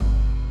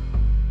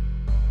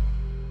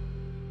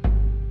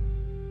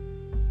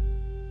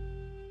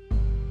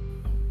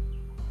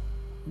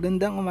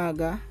Gandang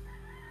umaga.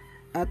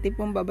 Ating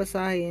pong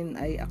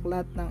babasahin ay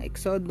aklat ng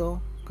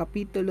Exodo,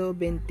 Kapitulo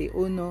 21,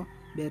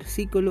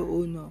 versikulo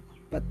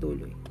 1,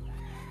 patuloy.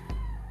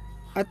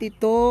 At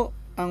ito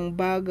ang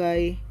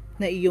bagay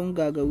na iyong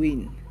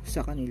gagawin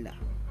sa kanila.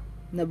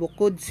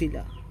 Naibukod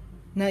sila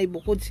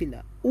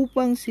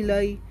upang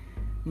sila'y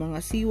mga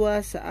siwa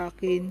sa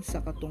akin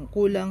sa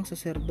katungkulang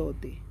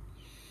saserdote.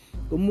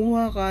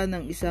 Kumuha ka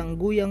ng isang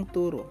guyang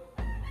turo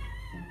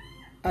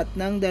at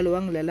ng 2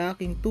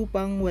 lalaking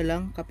tupang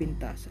walang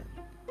kapintasan,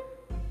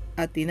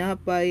 at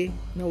tinapay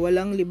na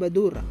walang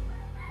libadura,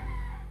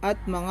 at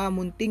mga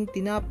munting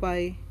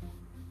tinapay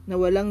na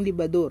walang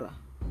libadura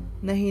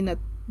na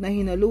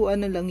hinaluan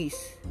ng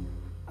langis,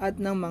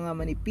 at ng mga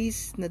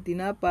manipis na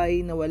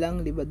tinapay na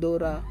walang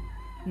libadura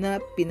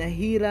na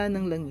pinahira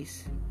ng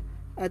langis,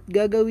 at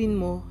gagawin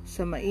mo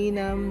sa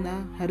mainam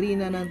na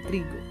harina ng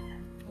trigo,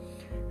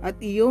 at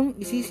iyong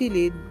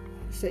isisilid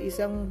sa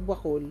isang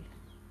bakol,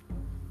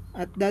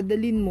 at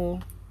dadalin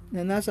mo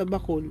na nasa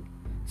bakol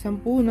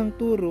 10 ng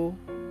turo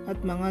at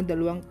mga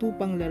 2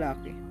 tupang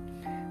lalaki.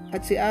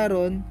 At si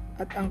Aaron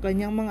at ang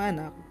kanyang mga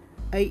anak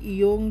ay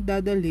iyong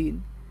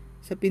dadalhin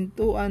sa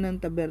pintuan ng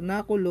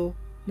tabernakulo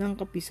ng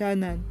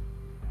kapisanan,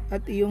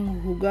 at iyong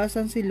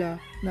hugasan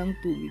sila ng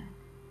tubig.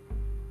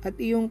 At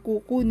iyong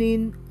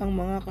kukunin ang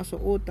mga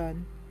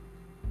kasuotan,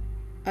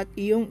 at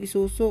iyong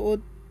isusuot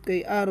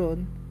kay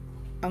Aaron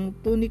ang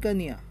tunika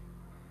niya,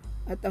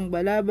 at ang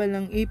balabal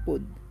ng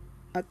ipod,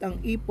 at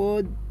ang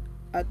ipod,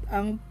 at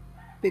ang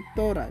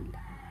pektoral,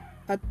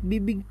 at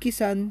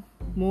bibigkisan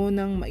mo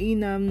ng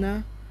mainam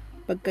na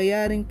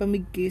pagkayaring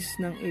pamigkis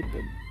ng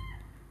ipod.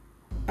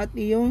 At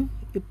iyong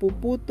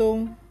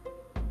ipuputong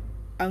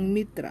ang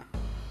mitra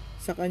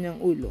sa kanyang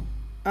ulo,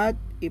 at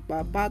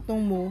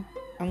ipapatong mo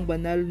ang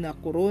banal na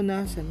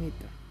korona sa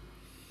mitra.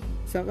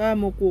 Saka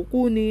mo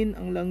kukunin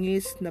ang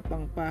langis na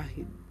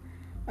pangpahid,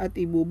 at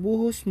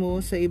ibubuhos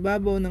mo sa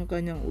ibabaw ng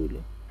kanyang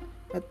ulo,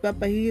 at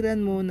papahiran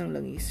mo ng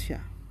langis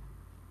siya.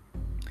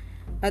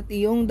 At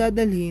iyong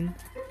dadalhin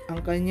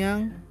ang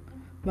kanyang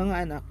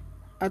mga anak,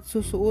 at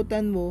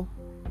susuotan mo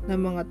ng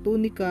mga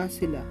tunika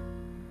sila,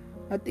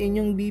 at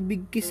inyong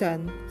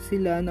bibigkisan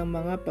sila ng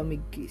mga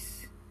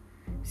pamigkis,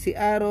 si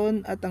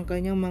Aaron at ang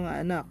kanyang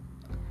mga anak,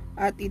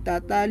 at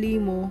itatali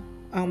mo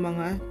ang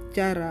mga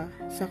tiyara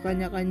sa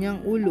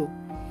kanya-kanyang ulo,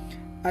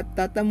 at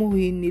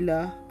tatamuhin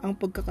nila ang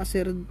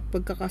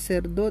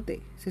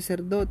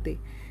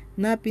saserdote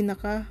na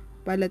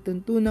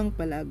pinakapalatuntunang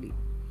palagi.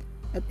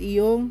 At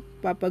iyong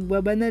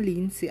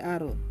papagbabanalin si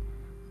Aaron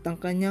at ang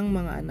kanyang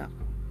mga anak,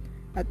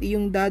 at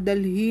iyong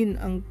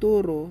dadalhin ang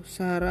turo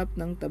sa harap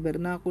ng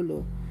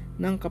tabernakulo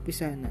ng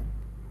kapisanan,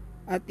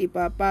 at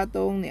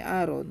ipapatong ni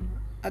Aaron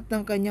at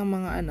ang kanyang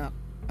mga anak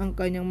ang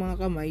kanyang mga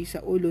kamay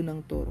sa ulo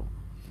ng toro,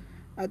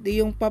 at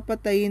iyong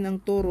papatayin ang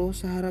toro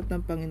sa harap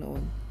ng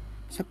Panginoon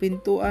sa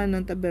pintuan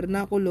ng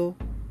tabernakulo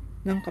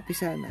ng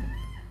kapisanan.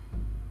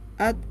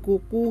 At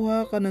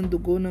kukuha ka ng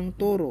dugo ng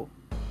toro,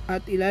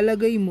 at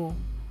ilalagay mo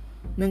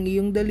ng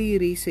iyong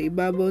daliri sa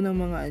ibabaw ng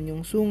mga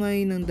anyong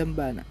sungay ng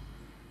dambana,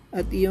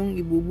 at iyong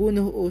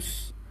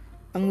ibubunuhos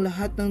ang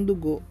lahat ng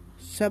dugo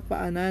sa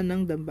paanan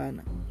ng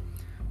dambana.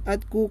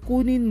 At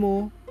kukunin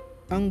mo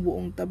ang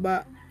buong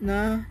taba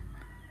na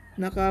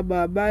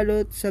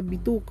nakababalot sa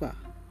bituka,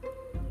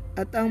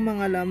 at ang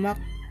mga lamak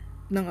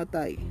ng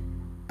atay,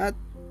 at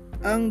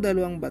ang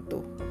 2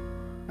 bato,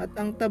 at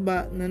ang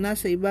taba na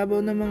nasa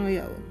ibabaw ng mga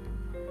yaon,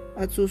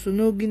 at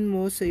susunugin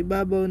mo sa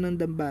ibabaw ng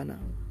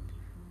dambana.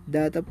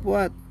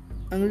 Datapwat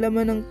ang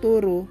laman ng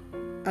toro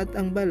at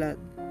ang balat,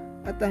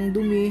 at ang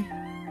dumi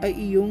ay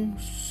iyong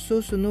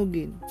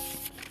susunugin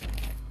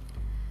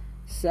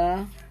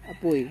sa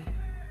apoy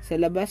sa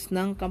labas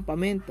ng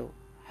kampamento,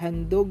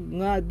 handog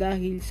nga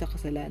dahil sa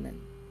kasalanan.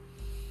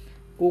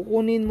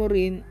 Kukunin mo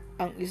rin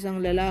ang isang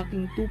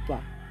lalaking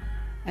tupa,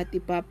 at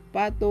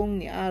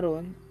ipapatong ni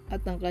Aaron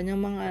at ang kanyang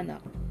mga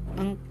anak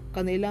ang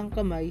kanilang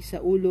kamay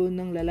sa ulo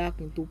ng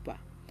lalaking tupa,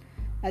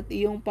 at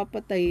iyong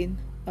papatayin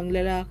ang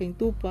lalaking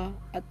tupa,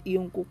 at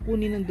iyong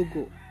kukunin ng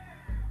dugo,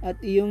 at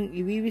iyong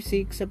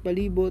iwiwisik sa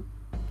palibot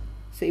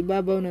sa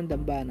ibabaw ng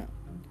dambana,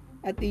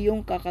 at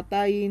iyong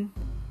kakatayin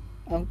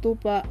ang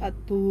tupa, at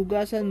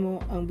huhugasan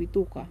mo ang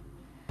bituka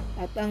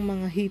at ang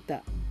mga hita,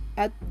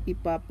 at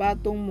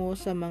ipapatong mo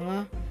sa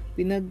mga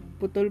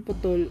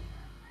pinagputol-putol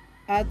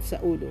at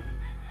sa ulo,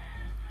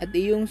 at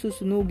iyong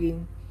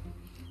susunugin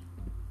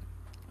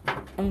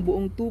ang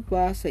buong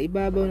tupa sa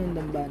ibabaw ng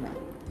dambana,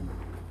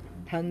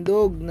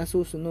 handog na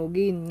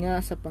susunugin nga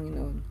sa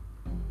Panginoon,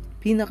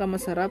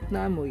 pinakamasarap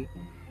na amoy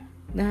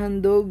na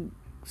handog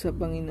sa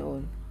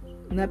Panginoon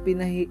na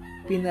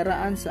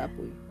pinaraan sa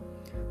apoy.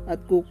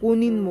 At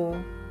kukunin mo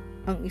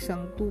ang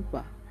isang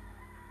tupa,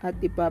 at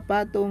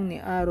ipapatong ni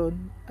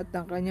Aaron at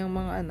ang kanyang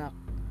mga anak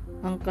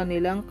ang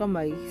kanilang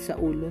kamay sa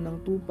ulo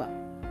ng tupa.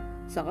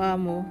 Saka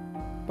mo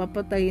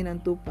papatayin ang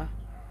tupa,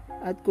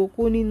 at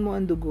kukunin mo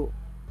ang dugo,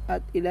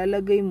 at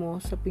ilalagay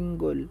mo sa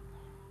pinggol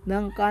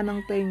ng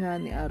kanang tainga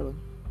ni Aaron,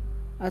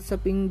 at sa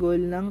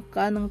pinggol ng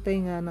kanang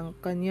tainga ng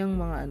kanyang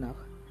mga anak,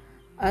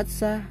 at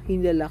sa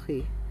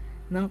hinlalaki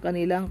ng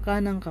kanilang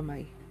kanang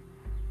kamay,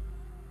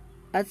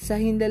 at sa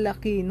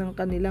hindalaki ng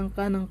kanilang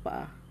kanang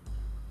paa,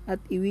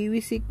 at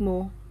iwiwisik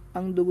mo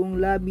ang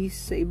dugong labis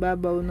sa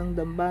ibabaw ng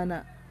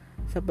dambana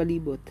sa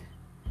palibot.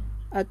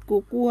 At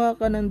kukuha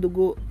ka ng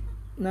dugo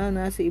na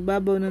nasa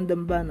ibabaw ng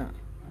dambana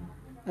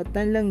at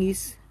ng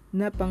langis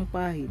na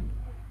pangpahid,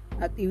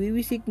 at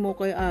iwiwisik mo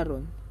kay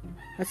Aaron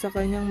at sa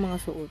kanyang mga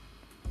suot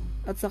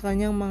at sa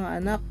kanyang mga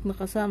anak na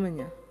kasama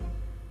niya,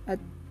 at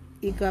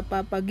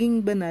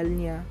ikapapaging banal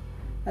niya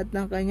at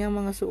ng kanyang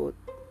mga suot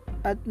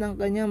at ng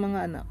kanyang mga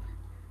anak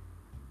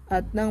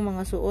at ng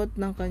mga suot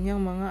ng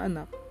kanyang mga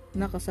anak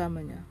na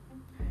kasama niya.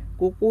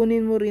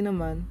 Kukunin mo rin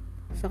naman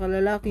sa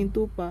kalalaking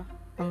tupa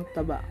ang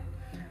taba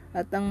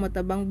at ang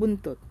matabang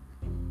buntot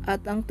at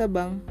ang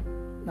tabang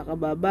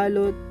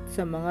nakababalot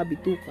sa mga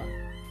bituka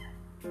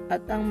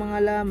at ang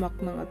mga lamak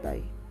ng atay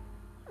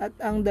at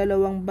ang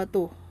dalawang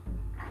bato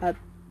at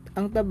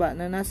ang taba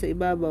na nasa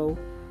ibabaw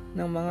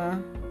ng mga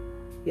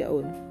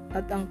yaon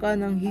at ang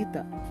kanang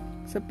hita,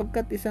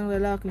 sapagkat isang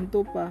lalaking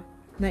tupa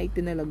na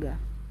itinalaga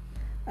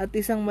at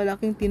isang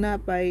malaking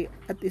tinapay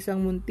at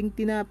isang munting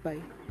tinapay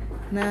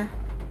na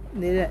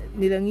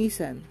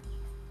nilangisan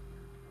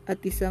at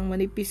isang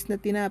manipis na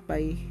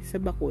tinapay sa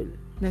bakul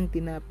ng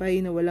tinapay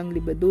na walang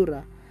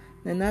libadura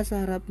na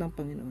nasa harap ng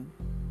Panginoon.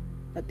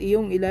 At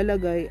iyong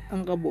ilalagay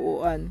ang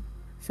kabuuan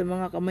sa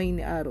mga kamay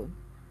ni Aaron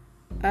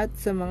at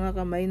sa mga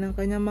kamay ng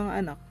kanyang mga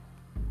anak,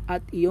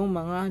 at iyong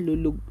mga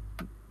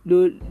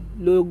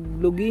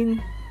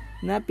luglugin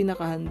na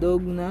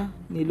pinakahandog na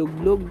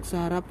niluglog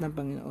sa harap ng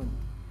Panginoon.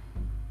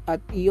 At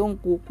iyong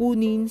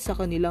kukunin sa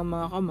kanilang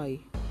mga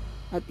kamay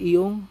at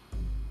iyong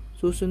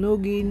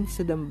susunugin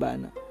sa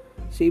dambana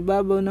sa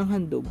ibabaw ng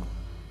handog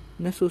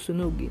na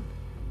susunugin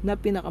na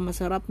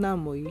pinakamasarap na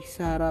amoy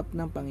sa harap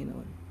ng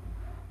Panginoon.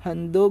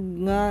 Handog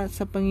nga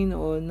sa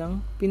Panginoon ng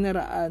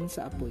pinaraan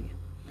sa apoy.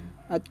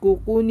 At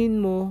kukunin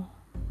mo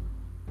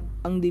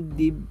ang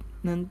dibdib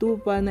ng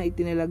tupa na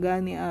itinalaga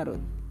ni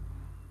Aaron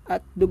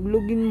at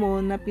duglugin mo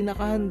na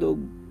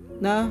pinakahandog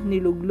na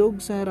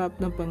niluglog sa harap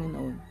ng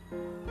Panginoon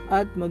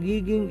at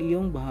magiging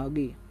iyong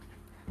bahagi.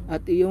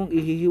 At iyong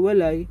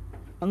ihihiwalay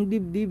ang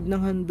dibdib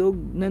ng handog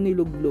na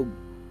niluglog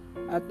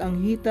at ang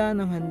hita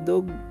ng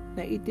handog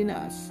na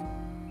itinaas,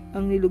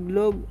 ang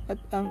niluglog at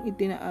ang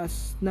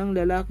itinaas ng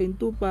lalaking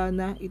tupa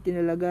na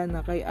itinalaga na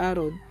kay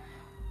Aaron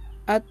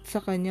at sa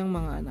kanyang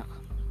mga anak,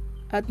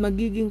 at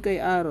magiging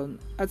kay Aaron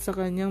at sa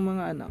kanyang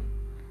mga anak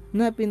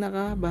na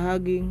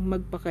pinakabahaging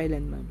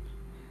magpakailanman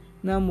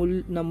na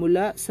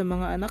mula sa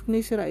mga anak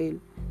ni Israel,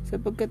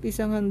 sapagkat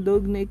isang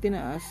handog na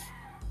itinaas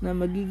na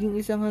magiging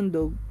isang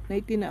handog na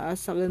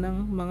itinaas sa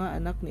kanang mga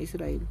anak ni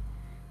Israel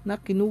na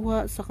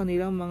kinuha sa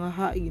kanilang mga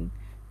hain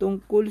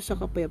tungkol sa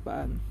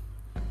kapayapaan,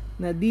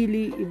 na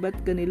dili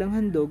iba't kanilang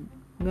handog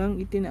ngang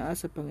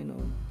itinaas sa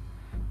Panginoon.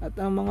 At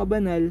ang mga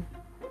banal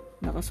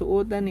na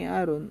kasuotan ni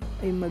Aaron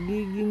ay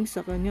magiging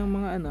sa kanyang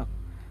mga anak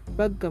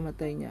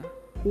pagkamatay niya,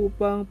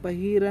 upang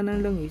pahira ng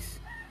langis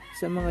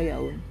sa mga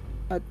yaon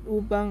at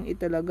upang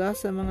italaga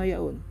sa mga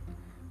yaon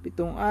 7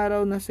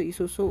 araw na sa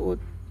isusuot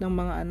ng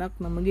mga anak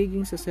na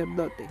magiging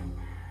saserdote.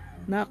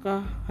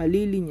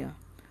 Nakahalili niya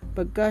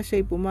pagka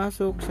siya'y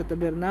pumasok sa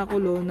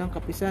tabernakulo ng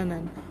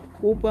kapisanan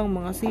upang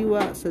mga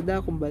siwa sa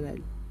dakong banal.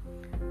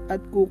 At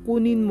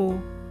kukunin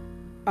mo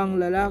ang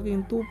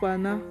lalaking tupa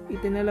na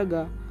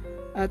itinalaga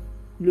at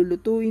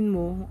lulutuin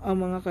mo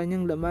ang mga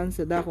kanyang laman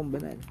sa dakong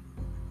banal.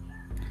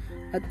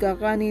 At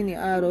kakanin ni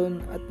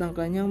Aaron at ng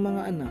kanyang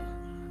mga anak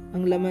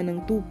ang laman ng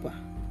tupa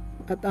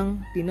at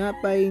ang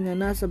tinapay na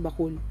nasa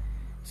bakul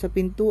sa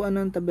pintuan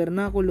ng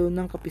tabernakulo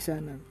ng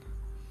kapisanan.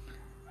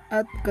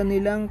 At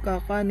kanilang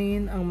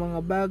kakanin ang mga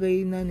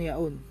bagay na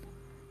niyaon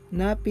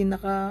na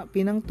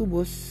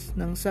pinangtubos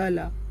ng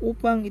sala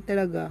upang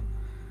italaga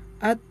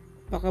at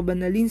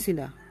pakabanalin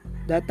sila.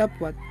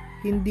 Datapwat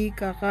hindi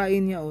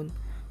kakain yaon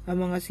ang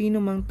mga sino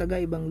mang taga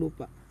ibang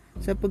lupa,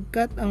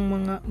 sapagkat ang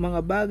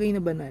mga bagay na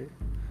banal.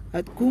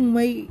 At kung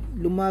may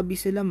lumabi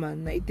sa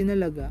laman na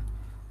itinalaga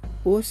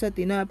o sa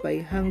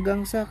tinapay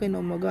hanggang sa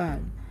kinaumagahan,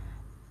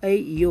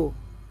 ay iyo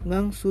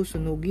ngang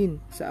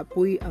susunugin sa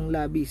apoy ang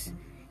labis,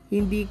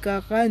 hindi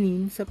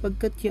kakanin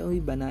sapagkat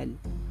iyo'y banal.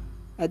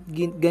 At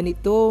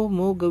ganito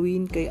mo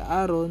gawin kay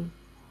Aaron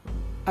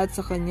at sa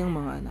kanyang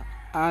mga anak,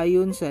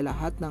 ayon sa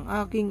lahat ng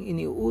aking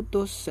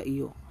iniuutos sa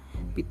iyo.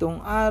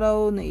 7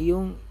 araw na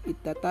iyong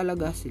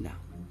itatalaga sila.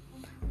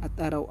 At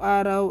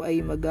araw-araw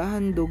ay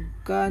maghahandog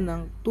ka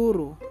ng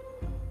turo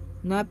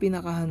na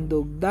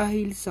pinakahandog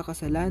dahil sa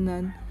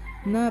kasalanan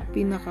na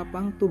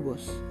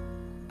pinakapangtubos,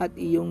 at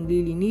iyong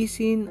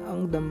lilinisin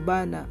ang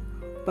dambana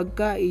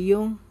pagka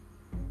iyong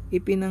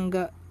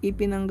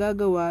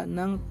ipinanggagawa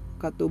ng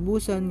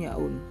katubusan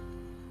yaon,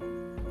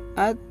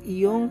 at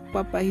iyong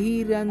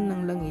papahiran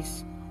ng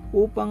langis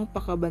upang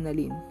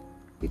pakabanalin.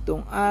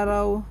 7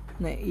 araw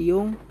na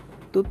iyong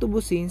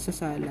tutubusin sa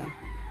sala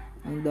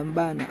ang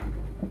dambana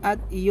at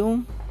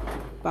iyong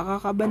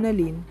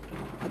pakakabanalin,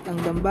 at ang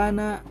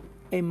dambana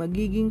ay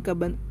magiging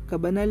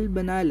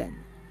kabanal-banalan.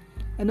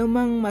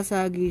 Anumang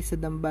masagi sa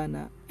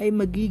dambana ay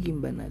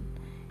magiging banal.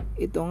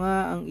 Ito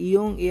nga ang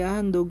iyong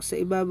ihahandog sa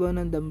ibabaw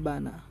ng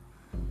dambana.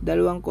 2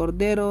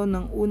 kordero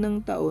ng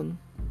unang taon,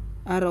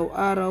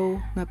 araw-araw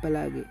na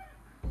palagi.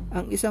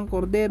 Ang 1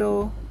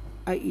 kordero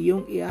ay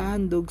iyong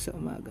ihahandog sa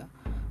umaga,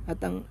 at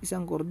ang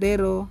 1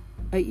 kordero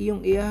ay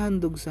iyong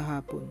ihahandog sa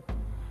hapon.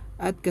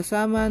 At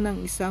kasama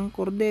ng 1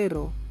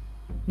 kordero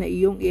na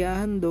iyong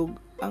ihahandog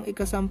ang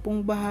 10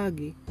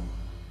 bahagi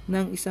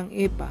ng 1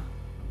 epa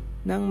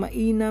ng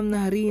mainam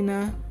na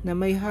harina na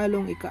may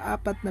halong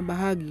 4 na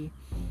bahagi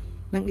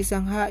ng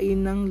 1 hain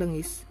ng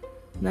langis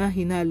na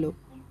hinalo,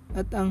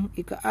 at ang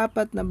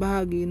 4 na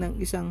bahagi ng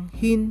 1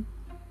 hin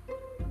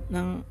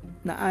ng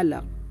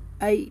naalak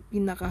ay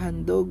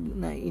pinakahandog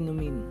na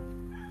inumin.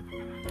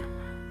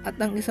 At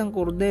ang 1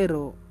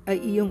 kordero ay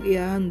iyong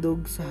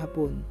ihahandog sa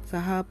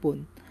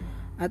hapon,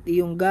 at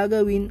iyong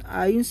gagawin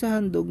ayon sa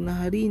handog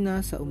na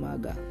harina sa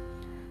umaga,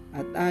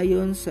 at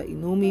ayon sa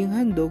inuming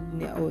handog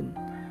niyaon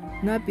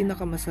na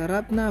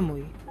pinakamasarap na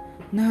amoy,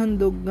 na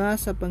handog nga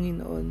sa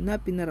Panginoon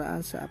na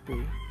pinaraan sa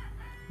apoy.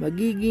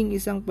 Magiging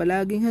 1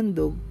 palaging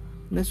handog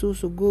na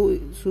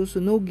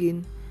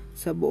susunugin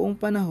sa buong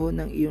panahon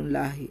ng iyong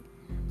lahi,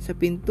 sa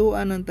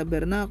pintuan ng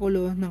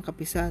tabernakulo ng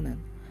kapisanan,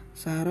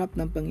 sa harap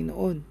ng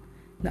Panginoon,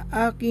 na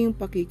aking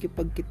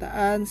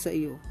pakikipagkitaan sa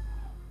iyo,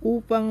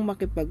 upang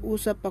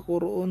makipag-usap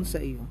ako roon sa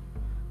iyo.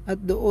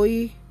 At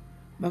dooy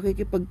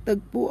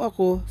makikipagtagpo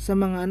ako sa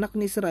mga anak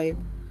ni Israel,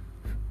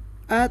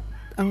 at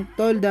ang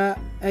tolda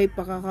ay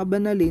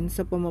pakakabanalin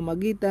sa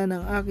pamamagitan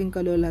ng aking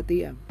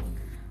kalulhatian,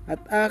 at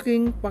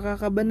aking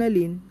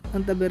pakakabanalin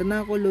ang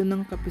tabernakulo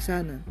ng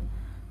kapisanan,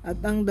 at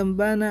ang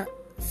dambana,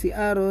 si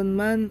Aaron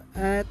man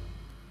at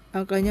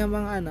ang kanyang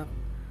mga anak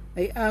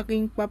ay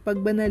aking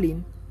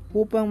papagbanalin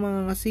upang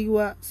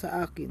mangangasiwa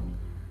sa akin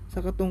sa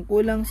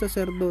katungkulang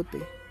saserdote.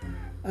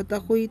 At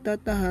ako'y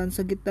tatahan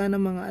sa gitna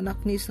ng mga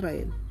anak ni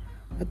Israel,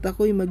 at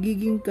ako'y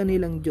magiging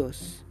kanilang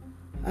Diyos,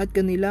 at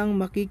kanilang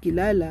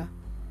makikilala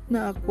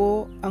na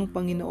ako ang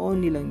Panginoon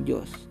nilang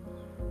Diyos,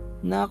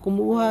 na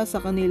kumuha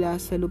sa kanila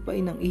sa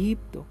lupain ng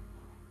Ehipto,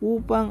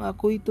 upang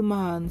ako'y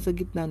tumahan sa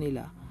gitna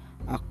nila.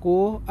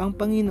 Ako ang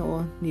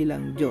Panginoon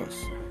nilang Diyos.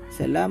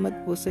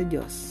 Salamat po sa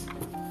Diyos.